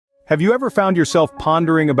Have you ever found yourself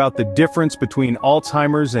pondering about the difference between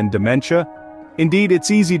Alzheimer's and dementia? Indeed,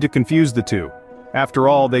 it's easy to confuse the two. After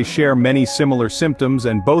all, they share many similar symptoms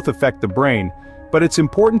and both affect the brain, but it's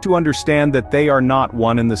important to understand that they are not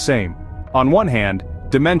one and the same. On one hand,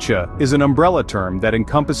 dementia is an umbrella term that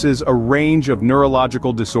encompasses a range of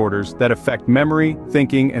neurological disorders that affect memory,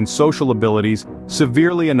 thinking, and social abilities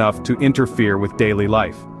severely enough to interfere with daily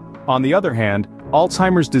life. On the other hand,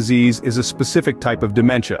 Alzheimer's disease is a specific type of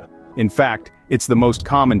dementia. In fact, it's the most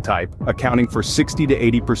common type, accounting for 60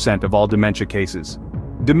 to 80% of all dementia cases.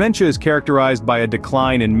 Dementia is characterized by a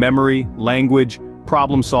decline in memory, language,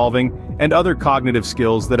 problem-solving, and other cognitive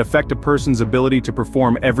skills that affect a person's ability to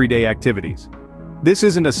perform everyday activities. This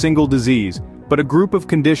isn't a single disease, but a group of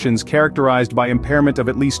conditions characterized by impairment of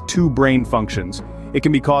at least two brain functions. It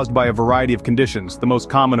can be caused by a variety of conditions, the most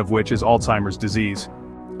common of which is Alzheimer's disease.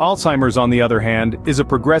 Alzheimer's, on the other hand, is a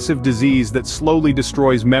progressive disease that slowly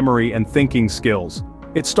destroys memory and thinking skills.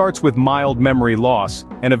 It starts with mild memory loss,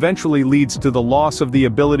 and eventually leads to the loss of the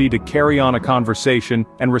ability to carry on a conversation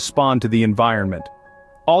and respond to the environment.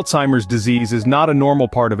 Alzheimer's disease is not a normal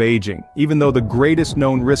part of aging, even though the greatest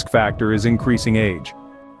known risk factor is increasing age.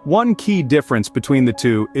 One key difference between the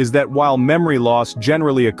two is that while memory loss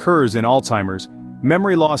generally occurs in Alzheimer's,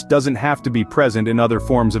 memory loss doesn't have to be present in other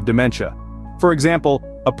forms of dementia. For example,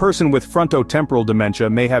 a person with frontotemporal dementia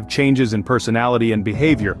may have changes in personality and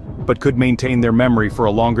behavior, but could maintain their memory for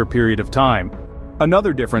a longer period of time.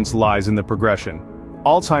 Another difference lies in the progression.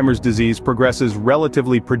 Alzheimer's disease progresses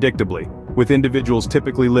relatively predictably, with individuals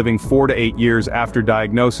typically living 4 to 8 years after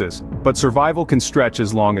diagnosis, but survival can stretch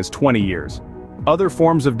as long as 20 years. Other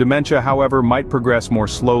forms of dementia, however, might progress more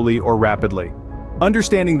slowly or rapidly.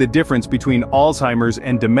 Understanding the difference between Alzheimer's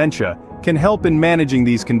and dementia can help in managing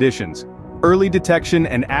these conditions. Early detection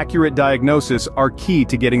and accurate diagnosis are key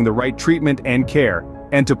to getting the right treatment and care,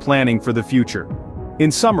 and to planning for the future. In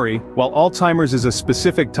summary, while Alzheimer's is a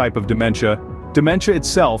specific type of dementia, dementia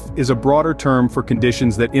itself is a broader term for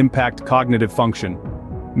conditions that impact cognitive function.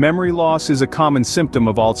 Memory loss is a common symptom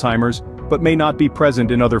of Alzheimer's, but may not be present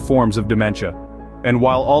in other forms of dementia. And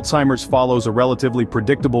while Alzheimer's follows a relatively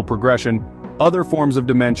predictable progression, other forms of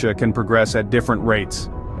dementia can progress at different rates.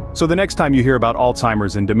 So the next time you hear about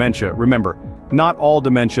Alzheimer's and dementia, remember, not all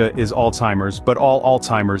dementia is Alzheimer's, but all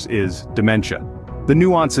Alzheimer's is dementia. The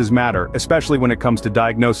nuances matter, especially when it comes to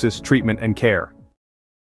diagnosis, treatment, and care.